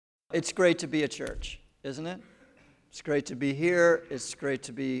It's great to be a church, isn't it? It's great to be here. It's great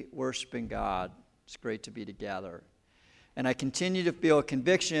to be worshiping God. It's great to be together. And I continue to feel a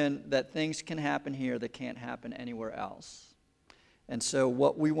conviction that things can happen here that can't happen anywhere else. And so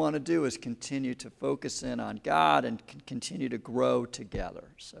what we want to do is continue to focus in on God and continue to grow together.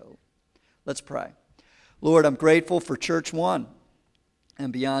 So let's pray. Lord, I'm grateful for churchONE.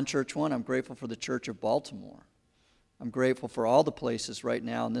 And beyond churchONE, I'm grateful for the Church of Baltimore. I'm grateful for all the places right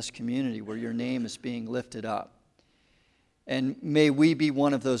now in this community where your name is being lifted up. And may we be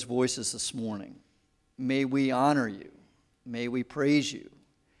one of those voices this morning. May we honor you. May we praise you.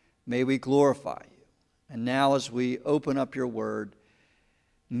 May we glorify you. And now as we open up your word,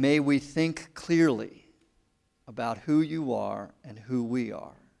 may we think clearly about who you are and who we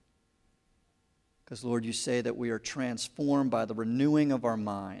are. Because, Lord, you say that we are transformed by the renewing of our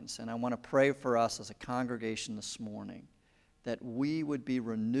minds. And I want to pray for us as a congregation this morning that we would be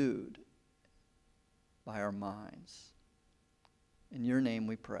renewed by our minds. In your name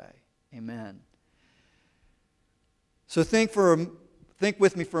we pray. Amen. So think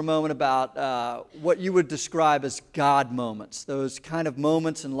with me for a moment about what you would describe as God moments. Those kind of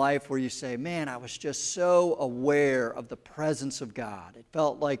moments in life where you say, man, I was just so aware of the presence of God. It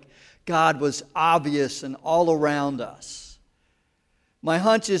felt like God was obvious and all around us. My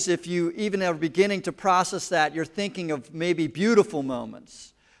hunch is if you even are beginning to process that, you're thinking of maybe beautiful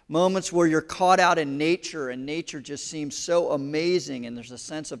moments. Moments where you're caught out in nature and nature just seems so amazing and there's a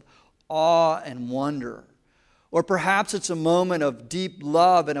sense of awe and wonder. Or perhaps it's a moment of deep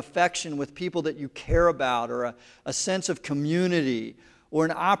love and affection with people that you care about, or a sense of community, or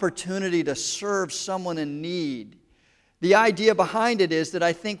an opportunity to serve someone in need. The idea behind it is that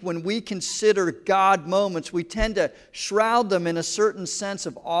I think when we consider God moments, we tend to shroud them in a certain sense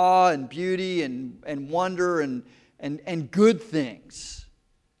of awe and beauty and wonder and good things.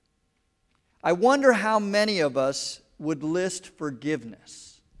 I wonder how many of us would list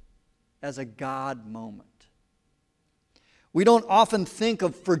forgiveness as a God moment. We don't often think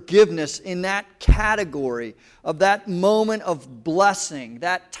of forgiveness in that category of that moment of blessing,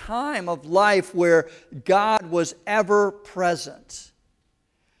 that time of life where God was ever present.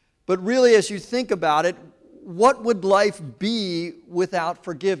 But really, as you think about it, what would life be without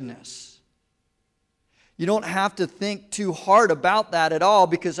forgiveness? You don't have to think too hard about that at all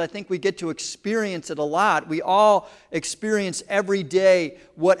because I think we get to experience it a lot. We all experience every day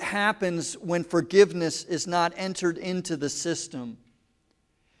what happens when forgiveness is not entered into the system.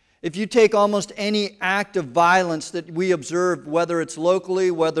 If you take almost any act of violence that we observe, whether it's locally,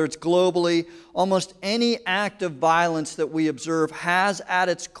 whether it's globally, almost any act of violence that we observe has at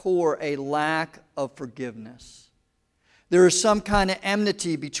its core a lack of forgiveness. There is some kind of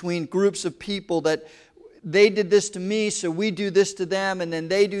enmity between groups of people that they did this to me, so we do this to them, and then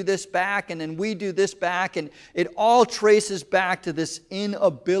they do this back, and then we do this back, and it all traces back to this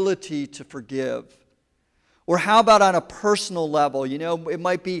inability to forgive. Or how about on a personal level? You know, it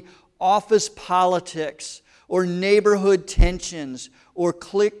might be office politics, or neighborhood tensions, or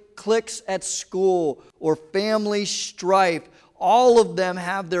cliques at school, or family strife. All of them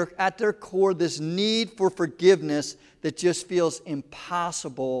have at their core this need for forgiveness that just feels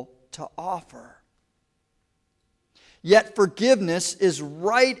impossible to offer. Yet forgiveness is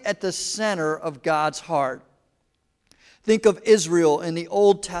right at the center of God's heart. Think of Israel in the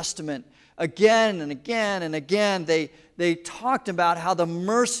Old Testament. Again and again and again, they talked about how the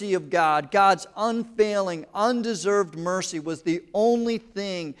mercy of God, God's unfailing, undeserved mercy, was the only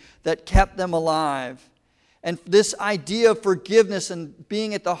thing that kept them alive. And this idea of forgiveness and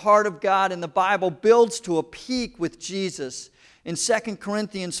being at the heart of God in the Bible builds to a peak with Jesus. In 2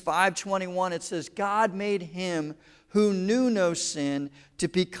 Corinthians 5:21, it says, God made him who knew no sin to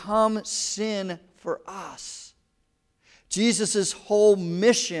become sin for us. Jesus' whole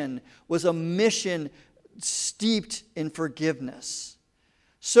mission was a mission steeped in forgiveness.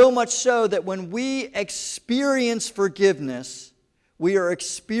 So much so that when we experience forgiveness, we are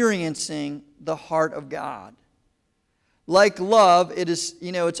experiencing the heart of God. Like love, it is,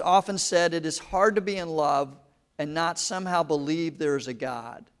 it's often said it is hard to be in love and not somehow believe there is a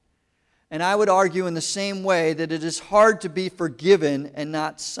God. And I would argue in the same way that it is hard to be forgiven and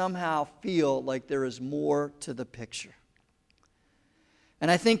not somehow feel like there is more to the picture. And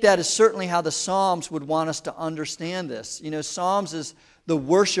I think that is certainly how the Psalms would want us to understand this. Psalms is the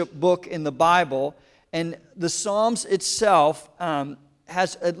worship book in the Bible, and the Psalms itself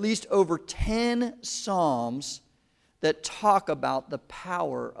has at least over 10 Psalms that talk about the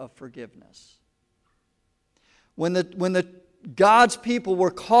power of forgiveness. When the God's people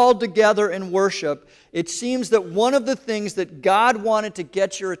were called together in worship, it seems that one of the things that God wanted to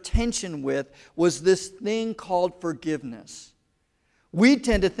get your attention with was this thing called forgiveness. We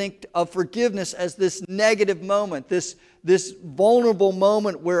tend to think of forgiveness as this negative moment, this vulnerable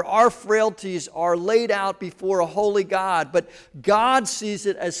moment where our frailties are laid out before a holy God. But God sees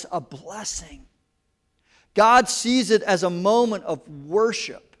it as a blessing. God sees it as a moment of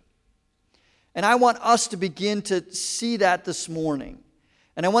worship. And I want us to begin to see that this morning.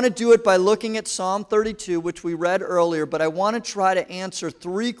 And I want to do it by looking at Psalm 32, which we read earlier, but I want to try to answer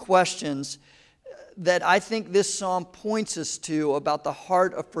 3 questions that I think this psalm points us to about the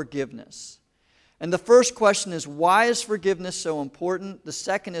heart of forgiveness. And the first question is, why is forgiveness so important? The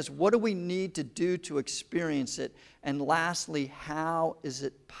second is, what do we need to do to experience it? And lastly, how is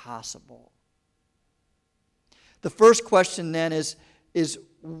it possible? The first question then is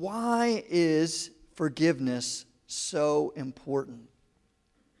why is forgiveness so important?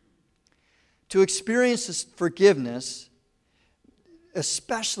 To experience this forgiveness,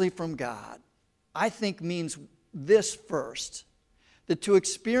 especially from God, I think means this first. That to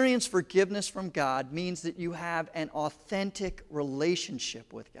experience forgiveness from God means that you have an authentic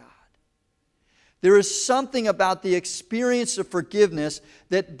relationship with God. There is something about the experience of forgiveness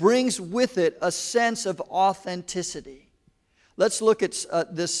that brings with it a sense of authenticity. Let's look at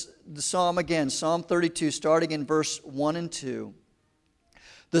the psalm again, Psalm 32, starting in verse 1 and 2.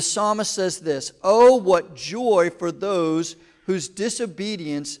 The psalmist says this, "Oh, what joy for those whose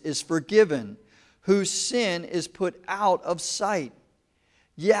disobedience is forgiven, whose sin is put out of sight.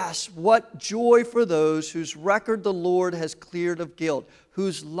 Yes, what joy for those whose record the Lord has cleared of guilt,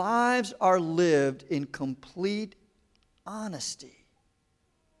 whose lives are lived in complete honesty."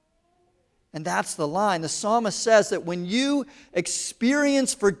 And that's the line. The psalmist says that when you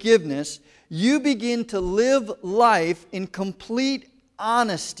experience forgiveness, you begin to live life in complete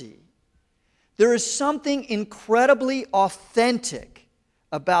honesty. There is something incredibly authentic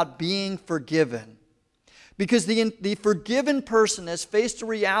about being forgiven. Because the forgiven person has faced a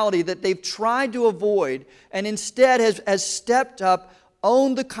reality that they've tried to avoid and instead has stepped up,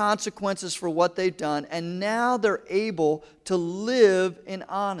 owned the consequences for what they've done, and now they're able to live in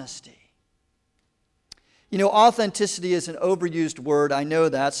honesty. You know, authenticity is an overused word. I know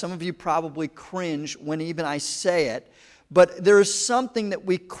that. Some of you probably cringe when even I say it. But there is something that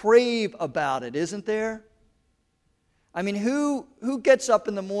we crave about it, isn't there? I mean, who gets up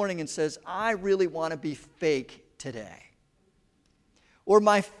in the morning and says, I really want to be fake today? Or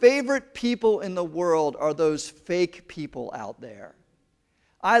my favorite people in the world are those fake people out there.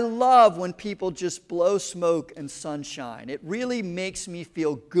 I love when people just blow smoke and sunshine. It really makes me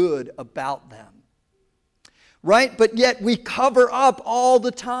feel good about them. Right? But yet we cover up all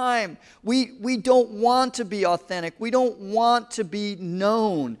the time. We don't want to be authentic. We don't want to be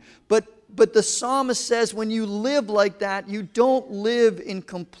known. But the psalmist says when you live like that, you don't live in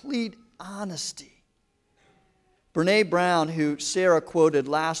complete honesty. Brene Brown, who Sarah quoted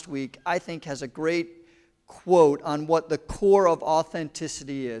last week, I think has a great quote on what the core of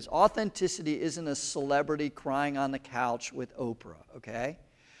authenticity is. Authenticity isn't a celebrity crying on the couch with Oprah, okay?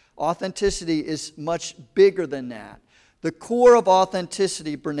 Authenticity is much bigger than that. The core of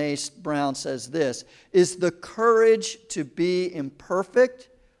authenticity, Brene Brown says this, is the courage to be imperfect,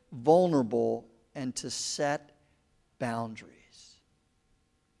 vulnerable, and to set boundaries.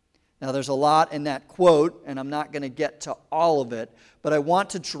 Now there's a lot in that quote, and I'm not going to get to all of it, but I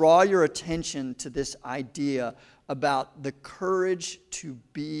want to draw your attention to this idea about the courage to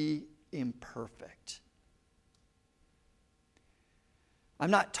be imperfect. I'm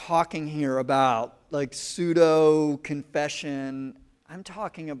not talking here about like pseudo confession. I'm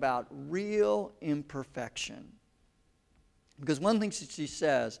talking about real imperfection. Because one thing she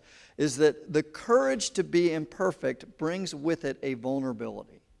says is that the courage to be imperfect brings with it a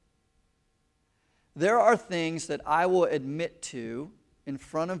vulnerability. There are things that I will admit to in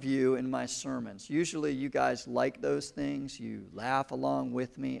front of you in my sermons. Usually you guys like those things. You laugh along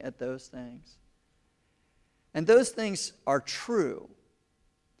with me at those things. And those things are true.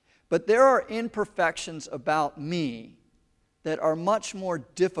 But there are imperfections about me that are much more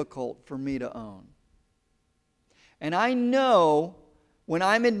difficult for me to own. And I know when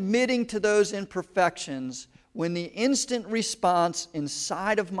I'm admitting to those imperfections, when the instant response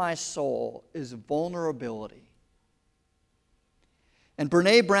inside of my soul is vulnerability. And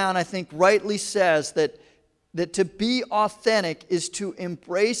Brene Brown, I think, rightly says that to be authentic is to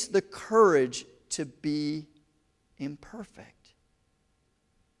embrace the courage to be imperfect.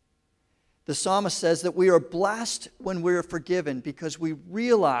 The psalmist says that we are blessed when we are forgiven because we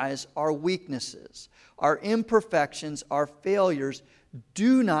realize our weaknesses, our imperfections, our failures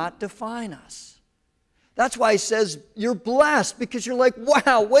do not define us. That's why he says you're blessed, because you're like,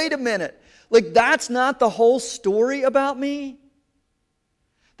 wow, wait a minute. Like, that's not the whole story about me?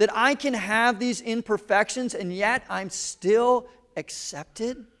 That I can have these imperfections and yet I'm still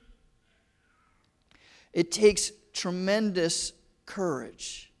accepted? It takes tremendous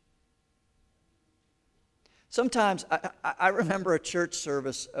courage. Sometimes, I remember a church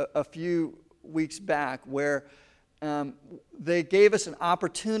service a few weeks back where they gave us an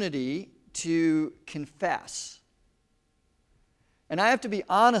opportunity to confess. And I have to be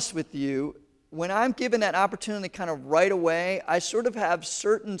honest with you, when I'm given that opportunity kind of right away, I sort of have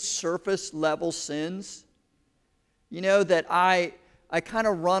certain surface level sins, that I kind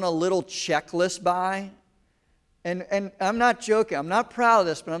of run a little checklist by. And I'm not joking. I'm not proud of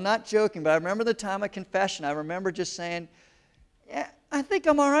this, but I'm not joking. But I remember the time of confession. I remember just saying, yeah, I think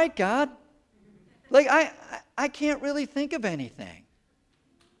I'm all right, God. Like, I can't really think of anything.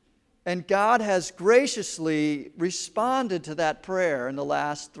 And God has graciously responded to that prayer in the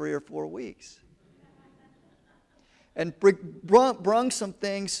last 3 or 4 weeks. And brung some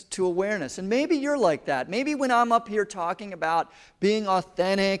things to awareness. And maybe you're like that. Maybe when I'm up here talking about being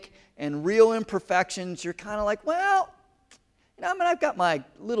authentic and real imperfections, you're kind of like, well, I've got my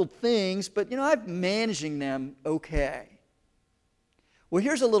little things, but, I'm managing them okay. Well,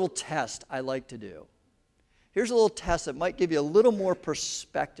 here's a little test I like to do. Here's a little test that might give you a little more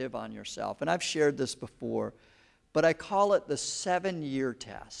perspective on yourself. And I've shared this before, but I call it the 7-year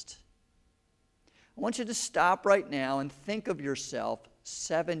test. I want you to stop right now and think of yourself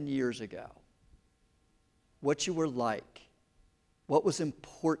 7 years ago. What you were like. What was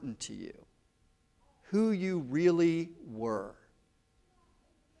important to you. Who you really were.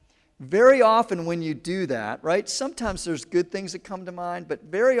 Very often when you do that, right, sometimes there's good things that come to mind, but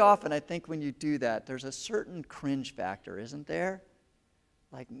very often I think when you do that, there's a certain cringe factor, isn't there?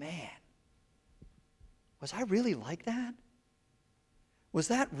 Like, man, was I really like that? Was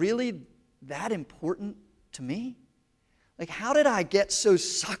that really that important to me? Like, how did I get so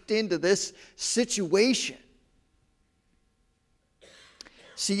sucked into this situation?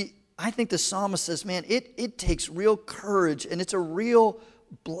 See, I think the psalmist says, man, it takes real courage, and it's a real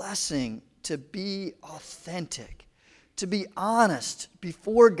blessing to be authentic, to be honest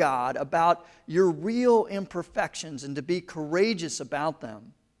before God about your real imperfections and to be courageous about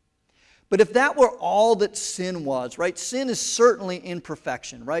them. But if that were all that sin was, right? Sin is certainly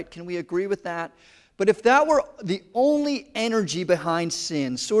imperfection, right? Can we agree with that? But if that were the only energy behind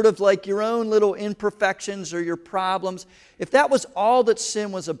sin, sort of like your own little imperfections or your problems, if that was all that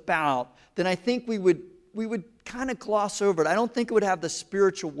sin was about, then I think we would kind of gloss over it. I don't think it would have the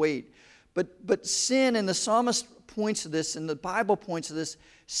spiritual weight. But sin, and the psalmist points to this, and the Bible points to this,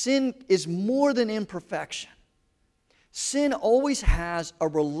 sin is more than imperfection. Sin always has a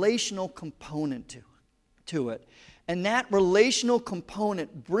relational component to it. And that relational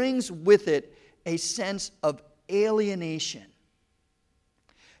component brings with it a sense of alienation.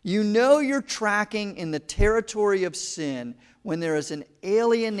 You know you're tracking in the territory of sin when there is an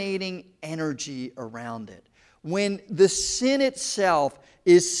alienating energy around it. When the sin itself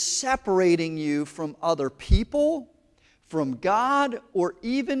is separating you from other people, from God, or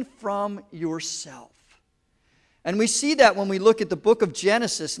even from yourself. And we see that when we look at the book of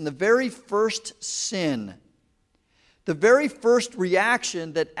Genesis and the very first sin. The very first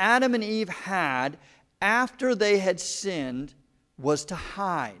reaction that Adam and Eve had after they had sinned was to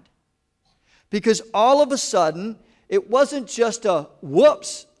hide. Because all of a sudden, it wasn't just a,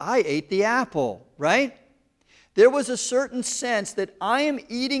 whoops, I ate the apple, right? There was a certain sense that I am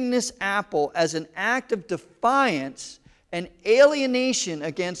eating this apple as an act of defiance and alienation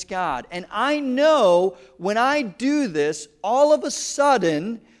against God. And I know when I do this, all of a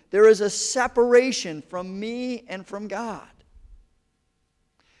sudden, there is a separation from me and from God.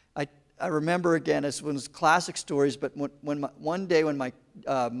 I remember, again, it was classic stories, but one day when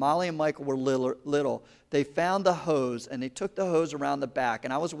Molly and Michael were little, they found the hose, and they took the hose around the back.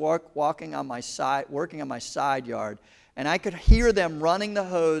 And I was working on my side yard, and I could hear them running the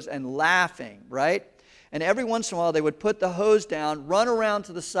hose and laughing, right? And every once in a while, they would put the hose down, run around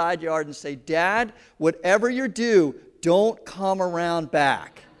to the side yard, and say, Dad, whatever you do, don't come around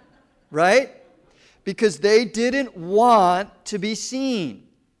back. Right? Because they didn't want to be seen.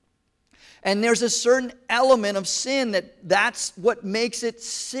 And there's a certain element of sin that's what makes it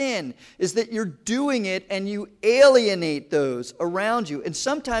sin, is that you're doing it and you alienate those around you. And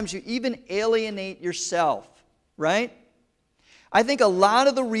sometimes you even alienate yourself, right? I think a lot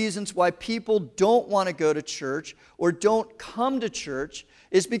of the reasons why people don't want to go to church or don't come to church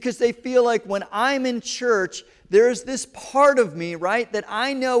is because they feel like when I'm in church, there's this part of me, right, that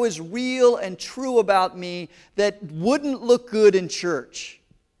I know is real and true about me that wouldn't look good in church.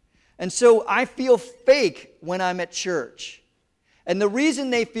 And so I feel fake when I'm at church. And the reason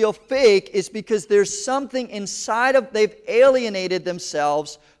they feel fake is because there's something inside of, they've alienated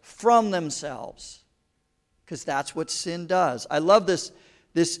themselves from themselves. Because that's what sin does. I love this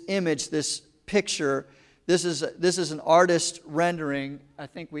image, this picture. This is an artist rendering, I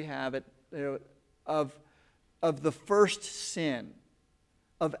think we have it, of the first sin,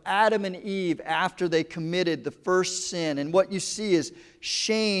 of Adam and Eve after they committed the first sin. And what you see is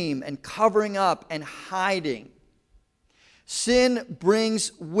shame and covering up and hiding. Sin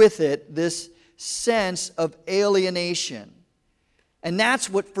brings with it this sense of alienation. And that's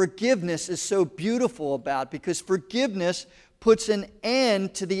what forgiveness is so beautiful about, because forgiveness puts an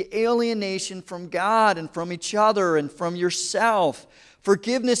end to the alienation from God and from each other and from yourself.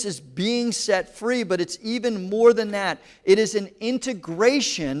 Forgiveness is being set free, but it's even more than that. It is an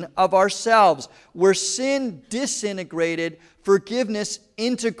integration of ourselves. Where sin disintegrated, forgiveness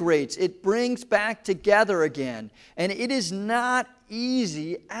integrates. It brings back together again. And it is not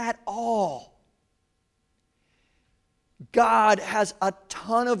easy at all. God has a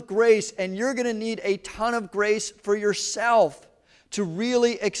ton of grace, and you're going to need a ton of grace for yourself to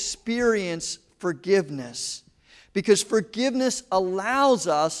really experience forgiveness. Because forgiveness allows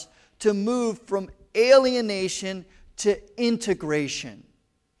us to move from alienation to integration.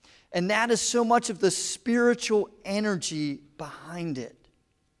 And that is so much of the spiritual energy behind it.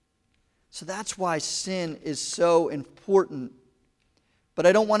 So that's why sin is so important. But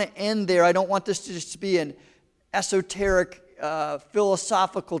I don't want to end there. I don't want this to just be an esoteric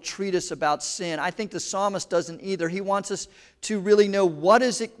philosophical treatise about sin. I think the psalmist doesn't either. He wants us to really know what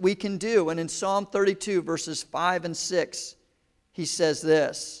is it we can do. And in Psalm 32, verses 5 and 6, he says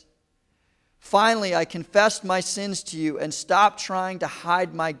this: "Finally, I confessed my sins to you and stopped trying to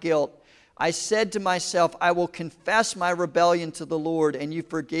hide my guilt. I said to myself, I will confess my rebellion to the Lord, and you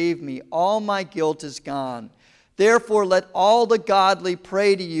forgave me. All my guilt is gone. Therefore, let all the godly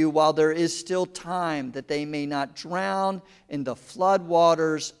pray to you while there is still time, that they may not drown in the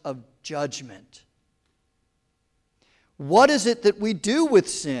floodwaters of judgment." What is it that we do with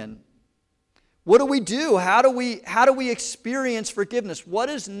sin? What do we do? How do we experience forgiveness? What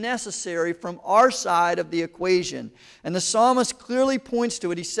is necessary from our side of the equation? And the psalmist clearly points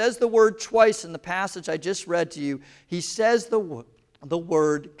to it. He says the word twice in the passage I just read to you. He says the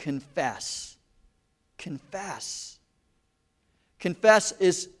word confess. Confess. Confess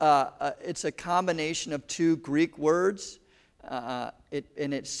is it's a combination of two Greek words,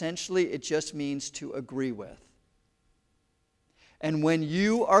 and essentially it just means to agree with. And when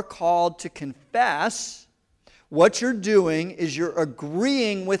you are called to confess, what you're doing is you're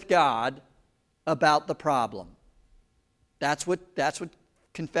agreeing with God about the problem. That's what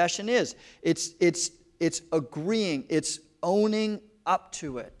confession is. It's agreeing. It's owning up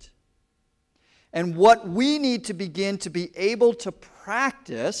to it. And what we need to begin to be able to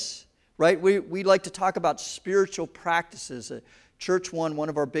practice, right? We like to talk about spiritual practices. churchONE, one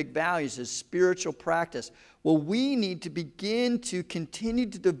of our big values is spiritual practice. Well, we need to begin to continue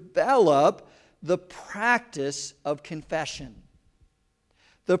to develop the practice of confession.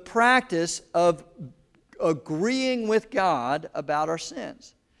 The practice of agreeing with God about our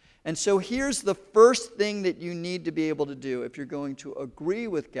sins. And so here's the first thing that you need to be able to do if you're going to agree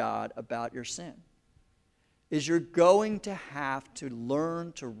with God about your sin. Is you're going to have to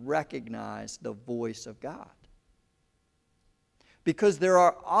learn to recognize the voice of God. Because there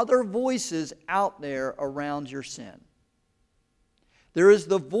are other voices out there around your sin. There is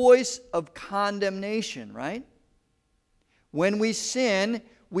the voice of condemnation, right? When we sin,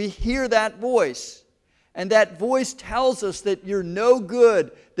 we hear that voice. And that voice tells us that you're no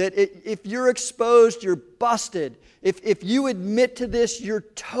good, that if you're exposed, you're busted. If you admit to this, you're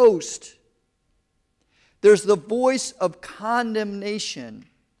toast. There's the voice of condemnation,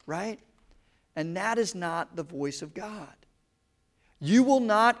 right? And that is not the voice of God. You will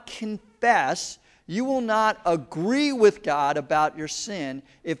not confess, you will not agree with God about your sin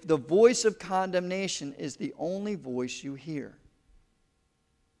if the voice of condemnation is the only voice you hear.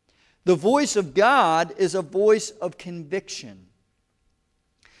 The voice of God is a voice of conviction.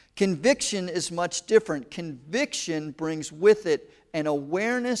 Conviction is much different. Conviction brings with it an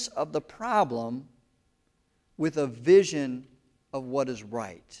awareness of the problem with a vision of what is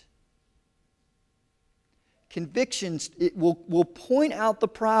right. Convictions will point out the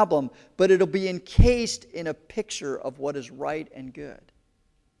problem, but it'll be encased in a picture of what is right and good.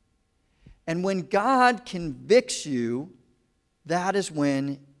 And when God convicts you, that is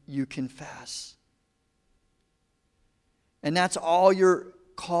when you confess. And that's all you're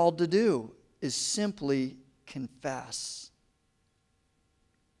called to do, is simply confess.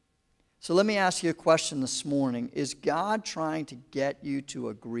 So let me ask you a question this morning. Is God trying to get you to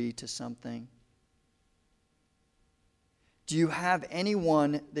agree to something? Do you have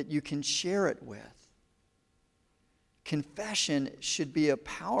anyone that you can share it with? Confession should be a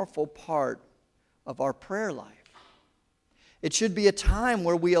powerful part of our prayer life. It should be a time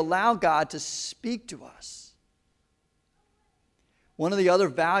where we allow God to speak to us. One of the other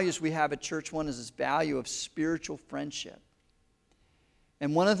values we have at churchONE is this value of spiritual friendship.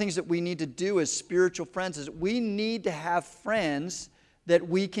 And one of the things that we need to do as spiritual friends is we need to have friends that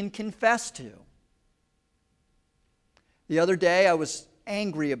we can confess to. The other day I was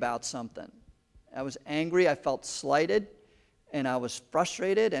angry about something. I was angry, I felt slighted, and I was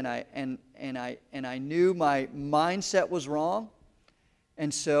frustrated, and I knew my mindset was wrong.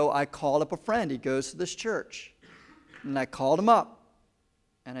 And so I called up a friend. He goes to this church. And I called him up.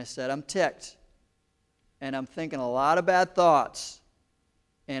 And I said, I'm ticked. And I'm thinking a lot of bad thoughts.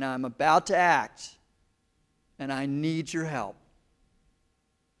 And I'm about to act. And I need your help.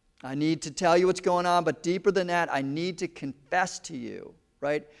 I need to tell you what's going on, but deeper than that, I need to confess to you,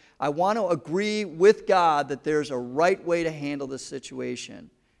 right? I want to agree with God that there's a right way to handle this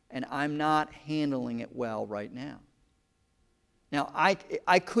situation, and I'm not handling it well right now. Now, I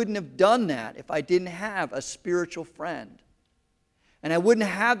couldn't have done that if I didn't have a spiritual friend. And I wouldn't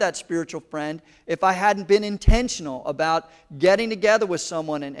have that spiritual friend if I hadn't been intentional about getting together with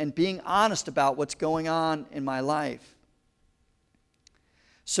someone and being honest about what's going on in my life.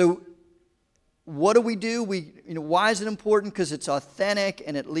 So what do? Why is it important? Because it's authentic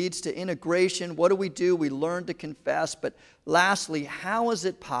and it leads to integration. What do? We learn to confess. But lastly, how is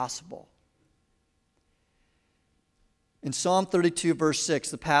it possible? In Psalm 32, verse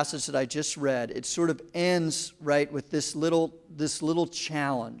 6, the passage that I just read, it sort of ends right with this little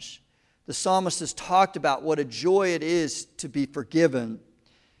challenge. The psalmist has talked about what a joy it is to be forgiven.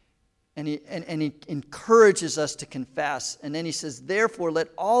 And he encourages us to confess. And then he says, therefore, let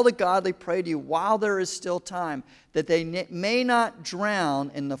all the godly pray to you while there is still time, that they may not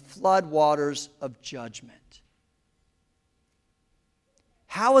drown in the flood waters of judgment.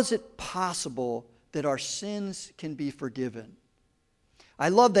 How is it possible that our sins can be forgiven? I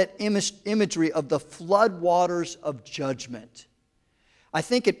love that imagery of the flood waters of judgment. I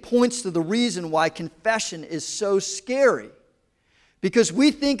think it points to the reason why confession is so scary. Because we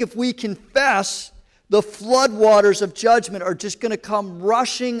think if we confess, the floodwaters of judgment are just going to come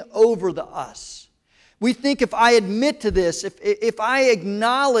rushing over us. We think if I admit to this, if I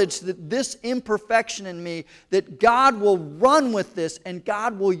acknowledge that this imperfection in me, that God will run with this and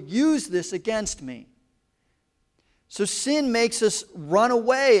God will use this against me. So sin makes us run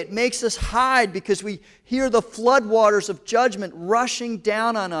away. It makes us hide because we hear the floodwaters of judgment rushing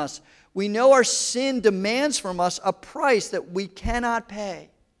down on us. We know our sin demands from us a price that we cannot pay.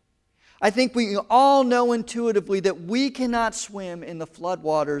 I think we all know intuitively that we cannot swim in the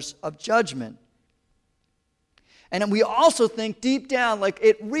floodwaters of judgment. And we also think deep down, like,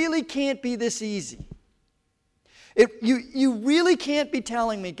 it really can't be this easy. You really can't be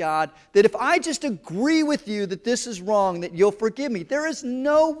telling me, God, that if I just agree with you that this is wrong, that you'll forgive me. There is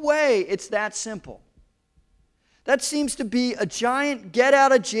no way it's that simple. That seems to be a giant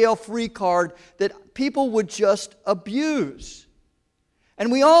get-out-of-jail-free card that people would just abuse.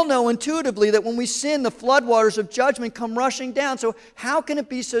 And we all know intuitively that when we sin, the floodwaters of judgment come rushing down. So how can it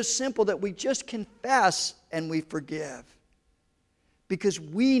be so simple that we just confess and we forgive? Because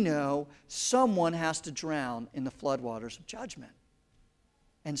we know someone has to drown in the floodwaters of judgment.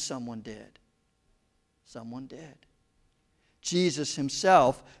 And someone did. Someone did. Jesus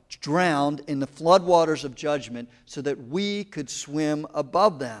himself drowned in the floodwaters of judgment so that we could swim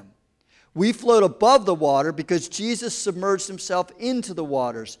above them. We float above the water because Jesus submerged himself into the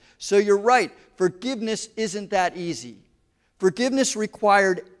waters. So you're right, forgiveness isn't that easy. Forgiveness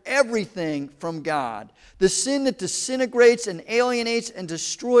required everything from God. The sin that disintegrates and alienates and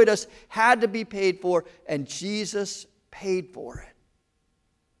destroyed us had to be paid for, and Jesus paid for it.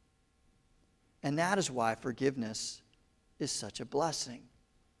 And that is why forgiveness is such a blessing.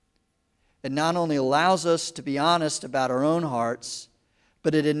 It not only allows us to be honest about our own hearts,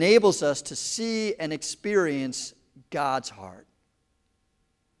 but it enables us to see and experience God's heart.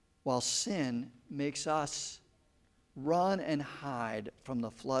 While sin makes us run and hide from the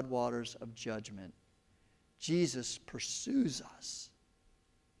floodwaters of judgment, Jesus pursues us.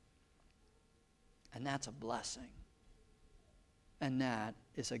 And that's a blessing. And that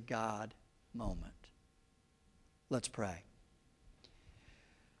is a God moment. Let's pray.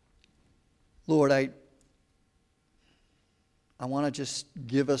 Lord, I want to just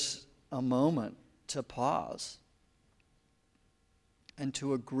give us a moment to pause and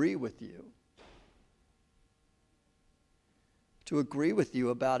to agree with you. To agree with you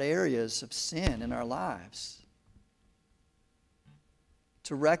about areas of sin in our lives.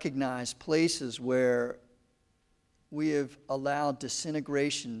 To recognize places where we have allowed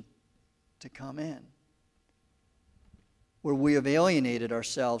disintegration to come in. Where we have alienated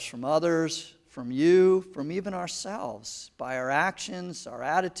ourselves from others, from you, from even ourselves, by our actions, our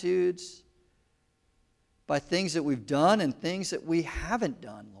attitudes, by things that we've done and things that we haven't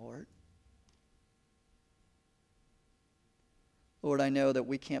done, Lord. Lord, I know that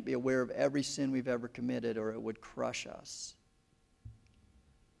we can't be aware of every sin we've ever committed or it would crush us.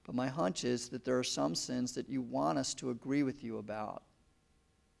 But my hunch is that there are some sins that you want us to agree with you about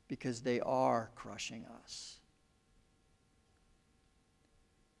because they are crushing us.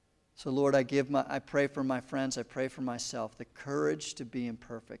 So Lord, I pray for my friends, I pray for myself, the courage to be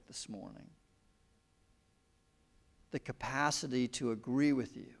imperfect this morning. The capacity to agree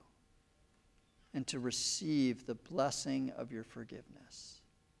with you and to receive the blessing of your forgiveness.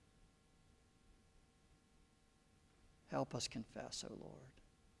 Help us confess, O Lord.